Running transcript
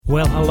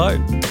Well, hello,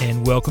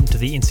 and welcome to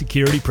the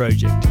Insecurity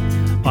Project.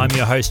 I'm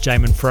your host,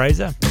 Jamin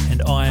Fraser,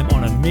 and I am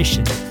on a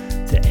mission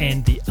to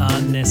end the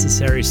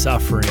unnecessary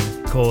suffering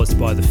caused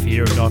by the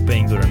fear of not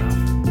being good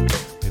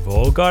enough. We've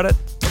all got it,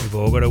 we've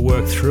all got to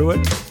work through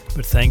it,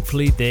 but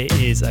thankfully there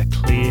is a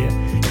clear,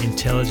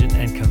 intelligent,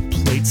 and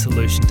complete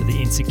solution to the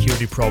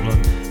insecurity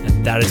problem,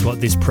 and that is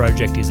what this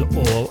project is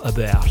all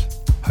about.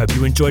 Hope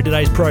you enjoyed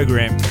today's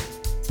program.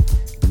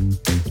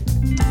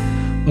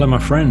 Hello, my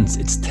friends.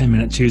 It's 10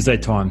 Minute Tuesday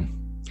time.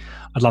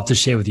 I'd love to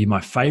share with you my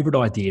favorite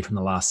idea from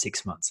the last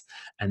 6 months.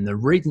 And the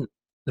reason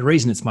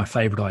it's my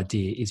favorite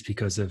idea is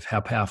because of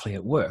how powerfully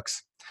it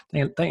works.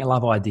 Don't you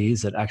love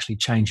ideas that actually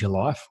change your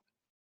life?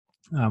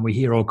 We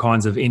hear all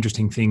kinds of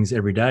interesting things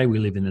every day. We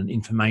live in an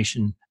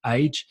information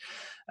age.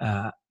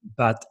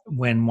 But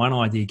when one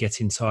idea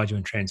gets inside you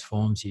and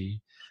transforms you,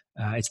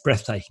 it's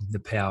breathtaking, the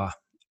power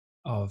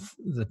of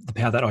the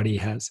power that idea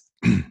has.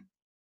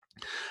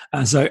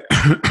 So,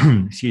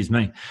 excuse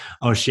me,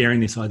 I was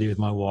sharing this idea with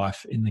my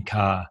wife in the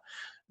car,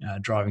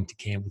 driving to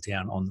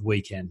Campbelltown on the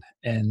weekend,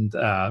 and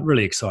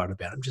really excited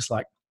about it. I'm just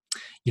like,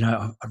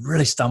 I've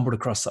really stumbled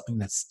across something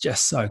that's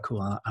just so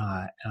cool, and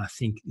I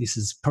think this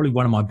is probably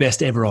one of my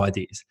best ever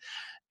ideas.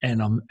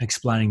 And I'm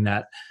explaining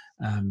that,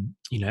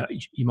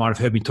 you might have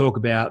heard me talk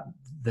about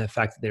the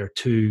fact that there are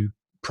two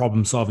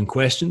problem-solving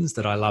questions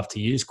that I love to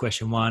use.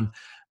 Question one,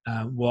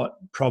 what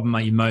problem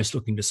are you most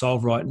looking to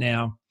solve right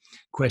now?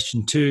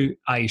 Question two,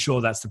 are you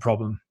sure that's the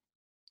problem?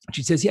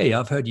 She says, yeah,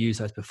 I've heard you use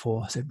those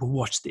before. I said, well,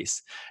 watch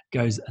this.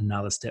 Goes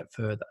another step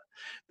further,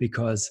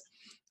 because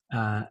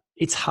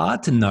it's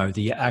hard to know that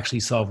you're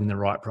actually solving the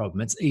right problem.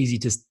 It's easy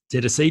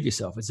to deceive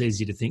yourself. It's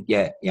easy to think,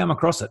 yeah, I'm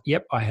across it.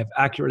 Yep, I have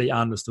accurately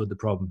understood the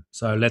problem.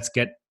 So let's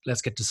get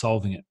to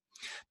solving it.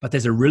 But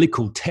there's a really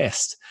cool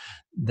test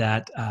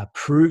that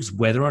proves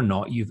whether or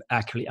not you've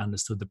accurately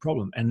understood the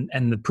problem.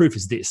 And the proof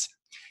is this.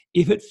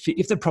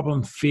 If the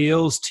problem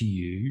feels to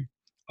you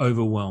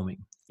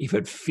overwhelming, if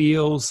it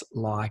feels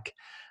like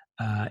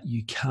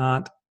you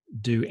can't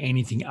do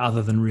anything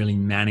other than really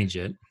manage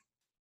it,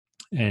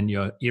 and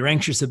you're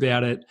anxious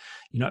about it,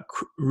 you're not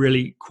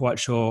really quite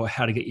sure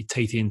how to get your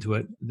teeth into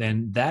it,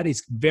 then that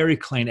is very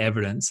clean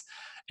evidence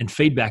and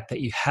feedback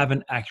that you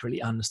haven't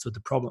accurately understood the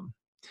problem.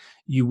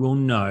 You will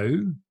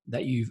know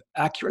that you've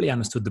accurately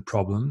understood the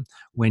problem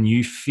when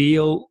you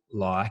feel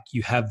like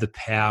you have the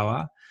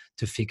power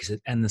to fix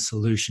it and the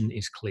solution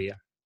is clear.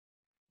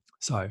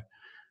 So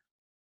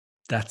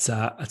that's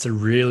a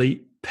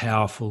really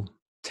powerful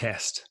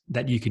test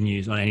that you can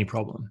use on any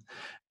problem.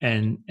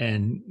 And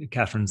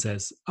Catherine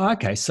says,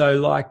 okay,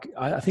 so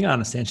I think I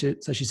understand.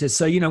 So she says,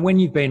 so, when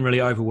you've been really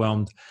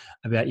overwhelmed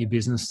about your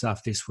business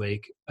stuff this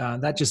week,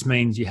 that just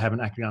means you haven't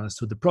actually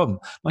understood the problem.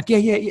 Like,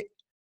 yeah.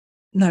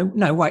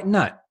 No, wait,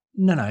 no,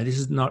 this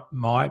is not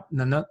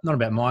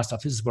about my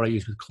stuff. This is what I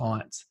use with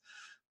clients.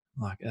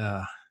 Like,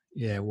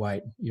 yeah,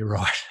 wait, you're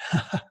right.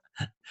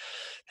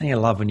 And you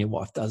love when your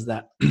wife does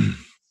that.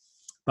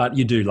 But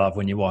you do love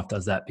when your wife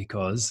does that,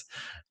 because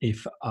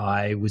if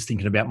I was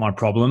thinking about my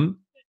problem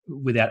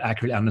without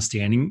accurate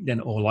understanding,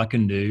 then all I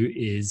can do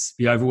is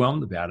be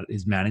overwhelmed about it,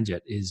 is manage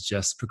it, is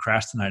just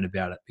procrastinate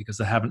about it because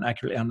I haven't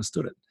accurately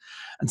understood it.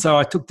 And so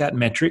I took that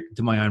metric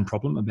to my own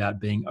problem about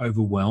being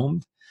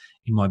overwhelmed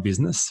in my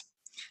business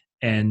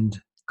and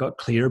got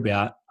clear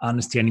about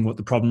understanding what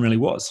the problem really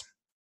was.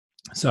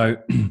 So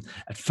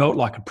it felt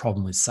like a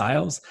problem with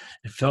sales.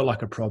 It felt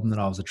like a problem that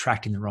I was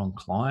attracting the wrong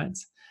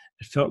clients.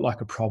 It felt like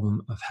a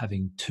problem of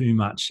having too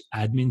much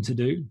admin to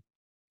do.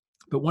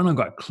 But when I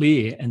got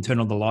clear and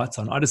turned all the lights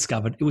on, I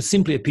discovered it was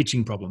simply a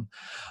pitching problem.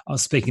 I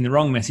was speaking the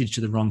wrong message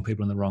to the wrong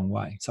people in the wrong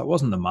way. So it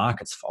wasn't the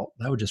market's fault.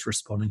 They were just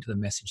responding to the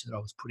message that I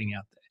was putting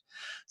out there.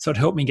 So it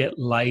helped me get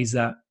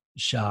laser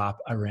sharp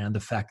around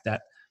the fact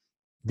that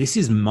this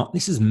is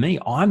me.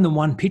 I'm the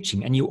one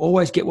pitching, and you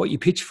always get what you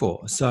pitch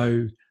for.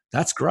 So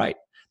that's great.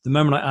 The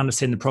moment I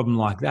understand the problem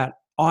like that,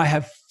 I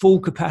have full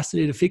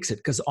capacity to fix it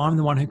because I'm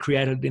the one who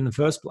created it in the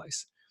first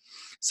place.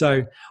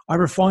 So I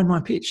refined my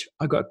pitch.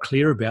 I got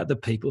clear about the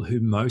people who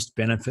most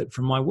benefit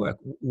from my work,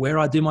 where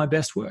I do my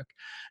best work.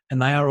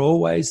 And they are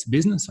always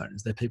business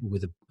owners. They're people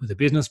with a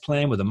business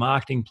plan, with a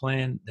marketing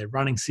plan. They're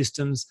running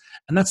systems.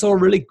 And that's all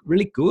really,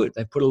 really good.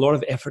 They've put a lot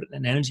of effort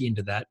and energy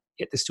into that,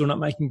 yet they're still not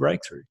making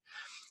breakthrough,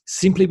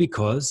 simply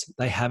because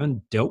they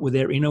haven't dealt with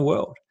their inner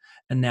world.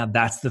 And now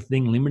that's the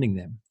thing limiting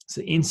them. So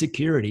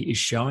insecurity is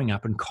showing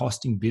up and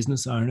costing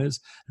business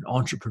owners and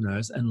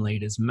entrepreneurs and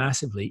leaders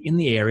massively in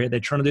the area they're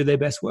trying to do their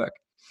best work.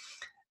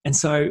 And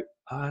so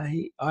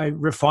I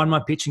refined my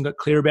pitch and got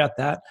clear about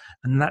that,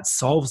 and that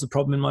solves the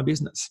problem in my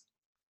business.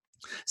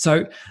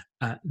 So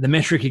the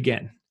metric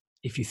again,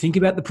 if you think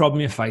about the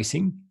problem you're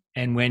facing,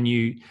 and when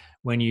you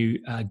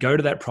go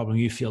to that problem,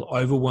 you feel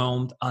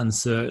overwhelmed,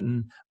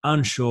 uncertain,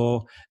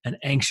 unsure, and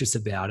anxious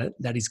about it,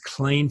 that is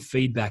clean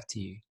feedback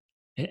to you.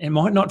 It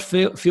might not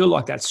feel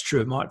like that's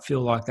true. It might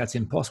feel like that's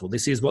impossible.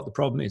 This is what the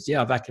problem is.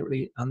 Yeah, I've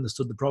accurately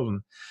understood the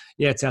problem.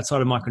 Yeah, it's outside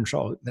of my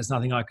control. There's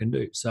nothing I can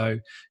do. So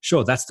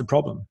sure, that's the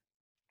problem.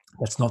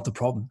 That's not the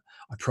problem.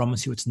 I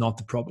promise you it's not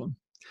the problem.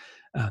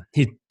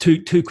 Here,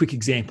 two quick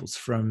examples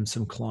from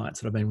some clients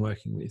that I've been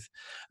working with,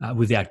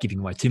 without giving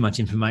away too much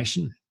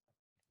information.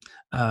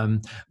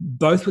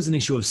 Both was an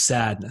issue of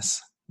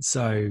sadness.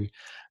 So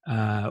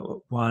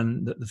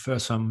the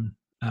first one,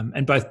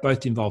 and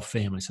both involve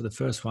family. So the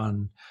first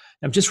one,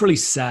 I'm just really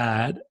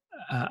sad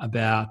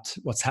about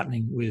what's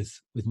happening with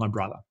my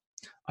brother.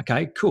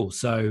 Okay, cool.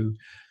 So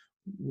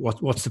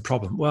what's the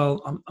problem?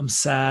 Well, I'm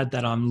sad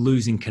that I'm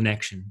losing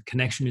connection.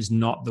 Connection is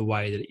not the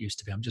way that it used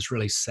to be. I'm just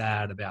really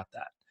sad about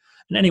that.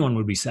 And anyone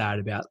would be sad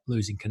about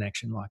losing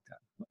connection like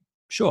that.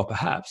 Sure,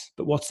 perhaps,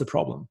 but what's the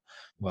problem?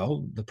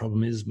 Well, the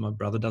problem is my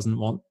brother doesn't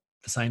want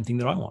the same thing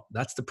that I want.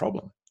 That's the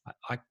problem.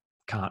 I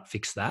can't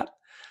fix that.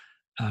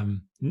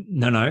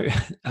 No,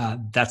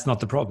 that's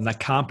not the problem. That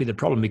can't be the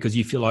problem because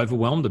you feel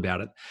overwhelmed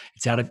about it.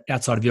 It's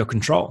outside of your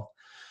control.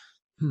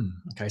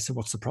 Okay, so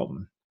what's the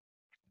problem?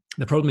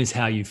 The problem is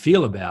how you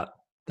feel about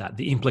that,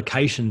 the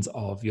implications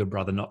of your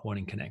brother not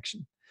wanting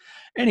connection.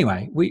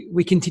 Anyway,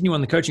 we continue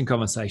on the coaching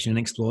conversation and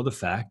explore the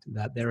fact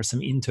that there are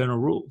some internal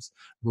rules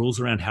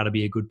around how to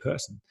be a good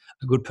person.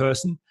 A good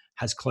person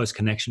has close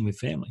connection with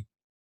family.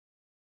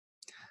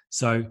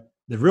 So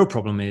the real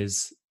problem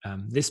is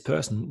this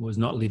person was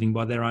not living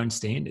by their own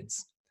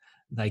standards.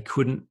 They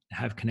couldn't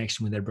have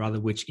connection with their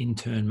brother, which in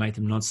turn made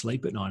them not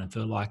sleep at night and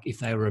feel like if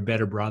they were a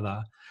better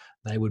brother,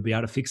 they would be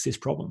able to fix this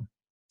problem.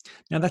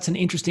 Now, that's an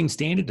interesting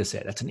standard to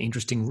set. That's an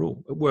interesting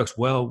rule. It works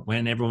well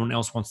when everyone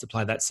else wants to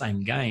play that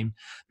same game.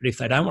 But if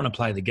they don't want to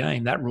play the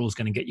game, that rule is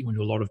going to get you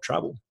into a lot of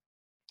trouble.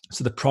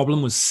 So the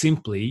problem was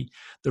simply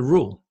the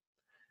rule.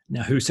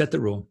 Now, who set the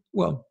rule?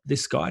 Well,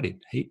 this guy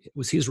did. It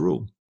was his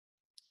rule.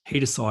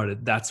 He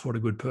decided that's what a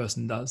good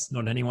person does,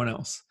 not anyone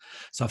else.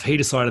 So if he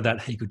decided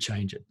that, he could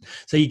change it.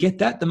 So you get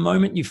that the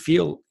moment you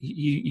feel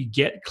you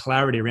get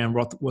clarity around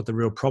what the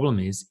real problem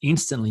is,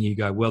 instantly you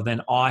go, well,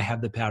 then I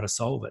have the power to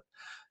solve it.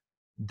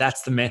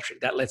 That's the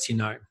metric that lets you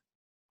know.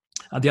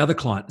 The other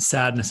client,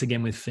 sadness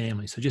again with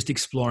family. So just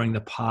exploring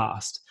the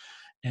past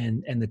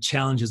and the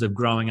challenges of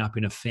growing up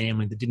in a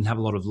family that didn't have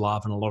a lot of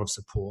love and a lot of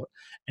support,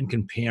 and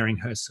comparing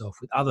herself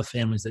with other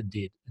families that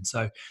did. And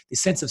so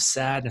this sense of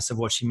sadness of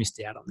what she missed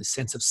out on, this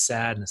sense of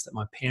sadness that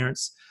my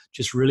parents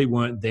just really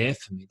weren't there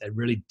for me. They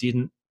really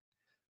didn't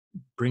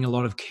bring a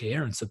lot of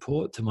care and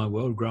support to my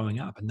world growing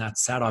up. And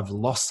that's sad. I've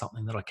lost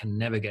something that I can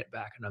never get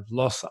back. And I've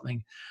lost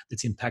something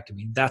that's impacted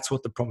me. That's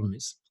what the problem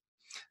is.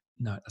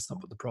 No, that's not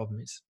what the problem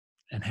is.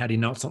 And how do you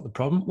know it's not the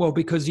problem? Well,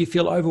 because you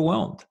feel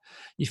overwhelmed.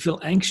 You feel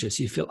anxious.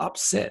 You feel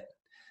upset.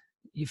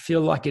 You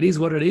feel like it is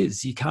what it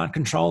is. You can't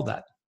control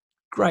that.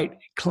 Great,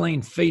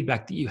 clean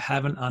feedback that you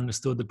haven't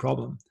understood the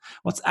problem.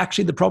 What's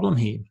actually the problem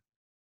here?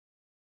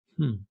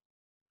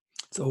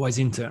 It's always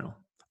internal,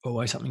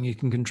 always something you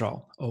can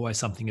control, always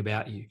something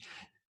about you.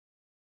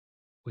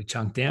 We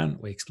chunk down,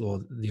 we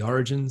explore the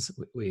origins,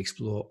 we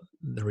explore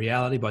the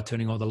reality by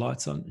turning all the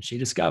lights on. And she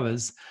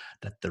discovers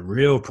that the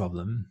real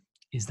problem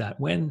is that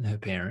when her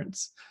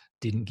parents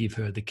didn't give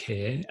her the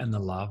care and the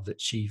love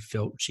that she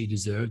felt she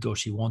deserved or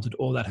she wanted,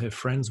 or that her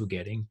friends were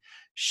getting,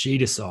 she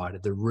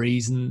decided the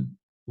reason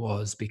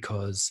was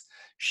because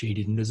she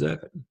didn't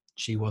deserve it.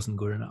 She wasn't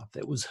good enough.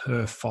 It was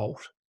her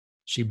fault.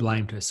 She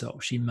blamed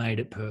herself. She made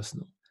it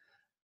personal.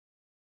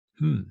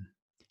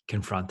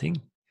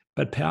 Confronting,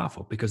 but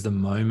powerful, because the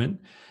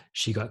moment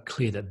she got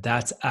clear that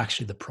that's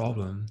actually the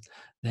problem,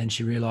 then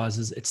she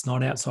realizes it's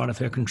not outside of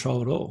her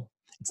control at all.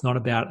 It's not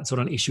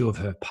an issue of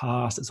her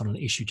past. It's not an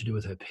issue to do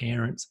with her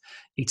parents.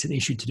 It's an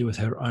issue to do with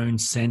her own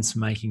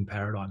sense-making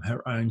paradigm,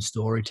 her own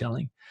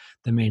storytelling,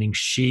 the meaning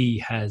she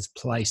has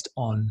placed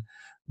on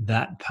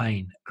that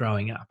pain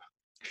growing up.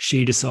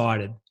 She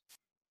decided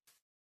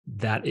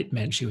that it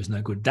meant she was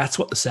no good. That's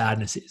what the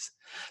sadness is.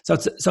 So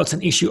it's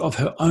an issue of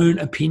her own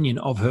opinion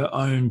of her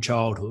own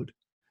childhood.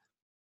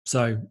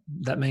 So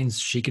that means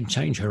she can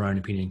change her own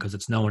opinion because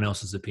it's no one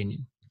else's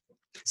opinion.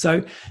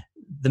 So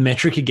the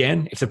metric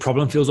again, if the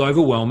problem feels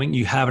overwhelming,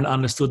 you haven't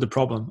understood the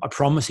problem. I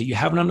promise you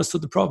haven't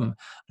understood the problem.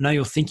 I know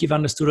you'll think you've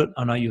understood it.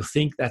 I know you'll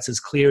think that's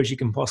as clear as you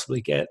can possibly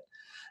get.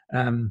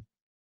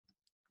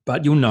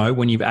 But you'll know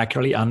when you've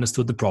accurately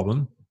understood the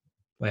problem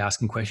by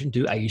asking questions,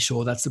 are you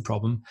sure that's the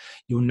problem?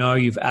 You'll know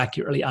you've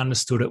accurately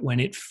understood it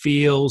when it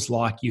feels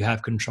like you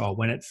have control,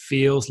 when it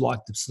feels like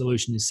the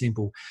solution is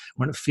simple,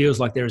 when it feels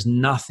like there is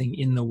nothing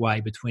in the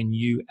way between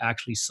you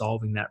actually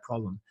solving that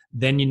problem.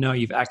 Then you know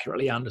you've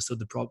accurately understood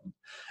the problem.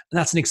 And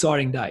that's an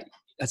exciting day.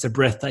 That's a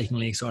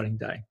breathtakingly exciting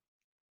day.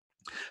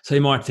 So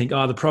you might think,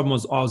 the problem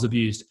was I was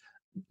abused.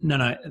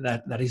 No,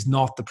 that is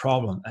not the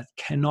problem. That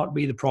cannot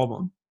be the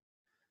problem.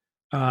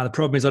 The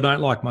problem is I don't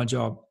like my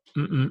job.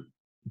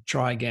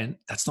 Try again.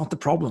 That's not the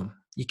problem.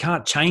 You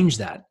can't change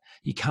that.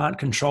 You can't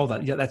control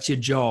that. That's your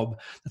job.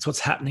 That's what's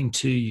happening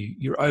to you.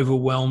 You're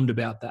overwhelmed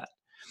about that.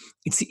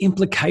 It's the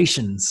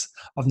implications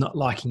of not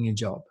liking your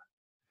job.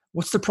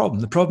 What's the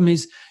problem? The problem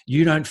is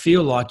you don't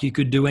feel like you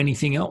could do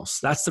anything else.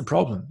 That's the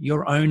problem.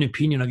 Your own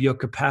opinion of your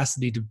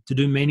capacity to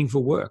do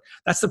meaningful work.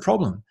 That's the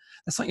problem.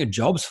 That's not your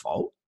job's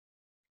fault.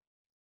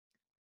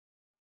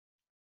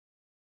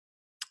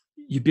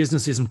 Your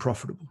business isn't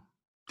profitable.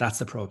 That's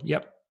the problem.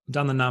 Yep. I've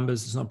done the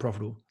numbers. It's not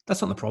profitable.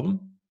 That's not the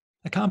problem.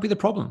 That can't be the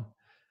problem.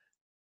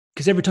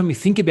 Because every time you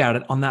think about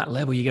it on that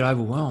level, you get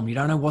overwhelmed. You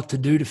don't know what to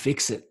do to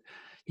fix it.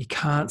 You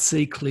can't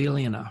see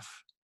clearly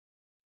enough.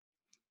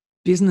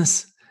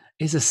 Business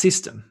is a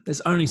system.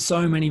 There's only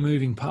so many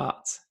moving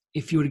parts.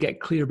 If you were to get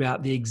clear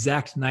about the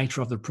exact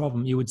nature of the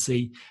problem, you would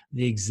see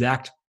the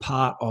exact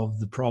part of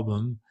the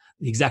problem,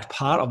 the exact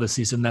part of the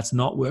system that's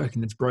not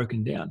working, that's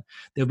broken down.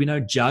 There'll be no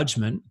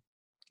judgment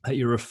that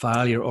you're a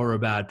failure or a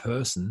bad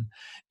person.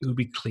 It will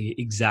be clear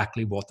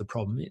exactly what the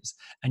problem is.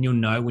 And you'll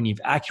know when you've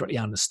accurately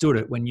understood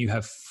it, when you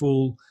have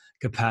full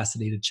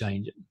capacity to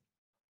change it.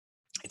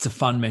 It's a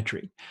fun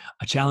metric.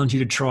 I challenge you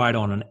to try it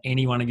on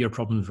any one of your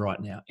problems right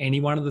now.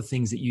 Any one of the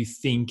things that you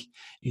think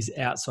is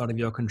outside of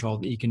your control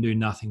that you can do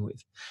nothing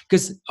with.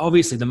 Because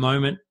obviously the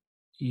moment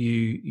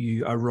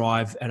you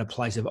arrive at a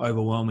place of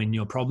overwhelm in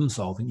your problem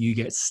solving, you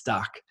get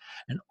stuck.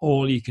 And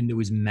all you can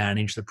do is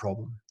manage the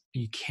problem.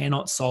 You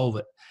cannot solve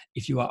it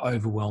if you are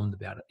overwhelmed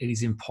about it. It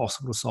is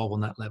impossible to solve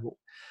on that level.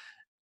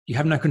 You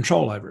have no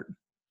control over it.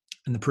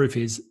 And the proof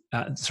is,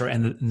 and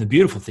the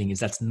beautiful thing is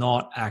that's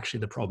not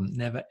actually the problem.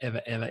 Never, ever,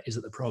 ever is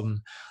it the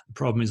problem. The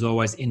problem is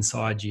always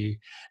inside you,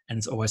 and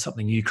it's always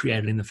something you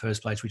created in the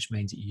first place, which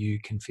means that you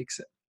can fix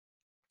it.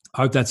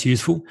 I hope that's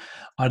useful.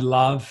 I'd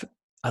love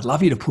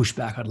you to push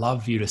back. I'd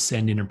love you to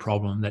send in a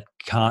problem that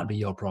can't be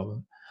your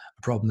problem.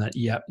 A problem that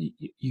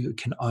you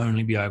can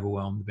only be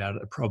overwhelmed about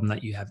it, a problem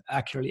that you have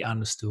accurately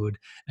understood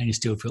and you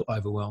still feel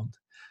overwhelmed.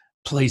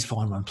 Please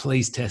find one.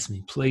 Please test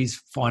me.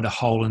 Please find a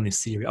hole in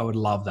this theory. I would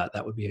love that.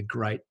 That would be a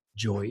great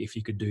joy if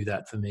you could do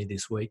that for me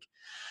this week.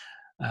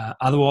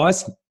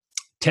 Otherwise,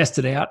 test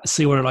it out.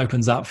 See what it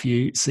opens up for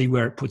you. See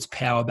where it puts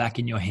power back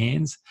in your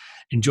hands.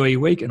 Enjoy your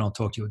week, and I'll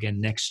talk to you again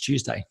next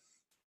Tuesday.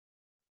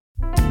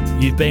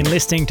 You've been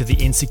listening to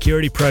The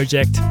Insecurity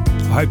Project.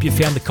 I hope you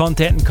found the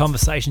content and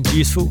conversations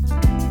useful.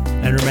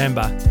 And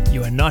remember,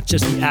 you are not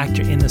just the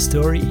actor in the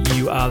story,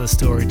 you are the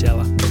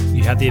storyteller.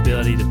 You have the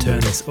ability to turn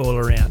this all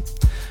around.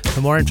 For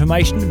more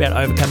information about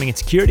overcoming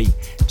insecurity,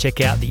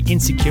 check out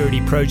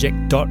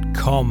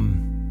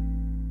theinsecurityproject.com.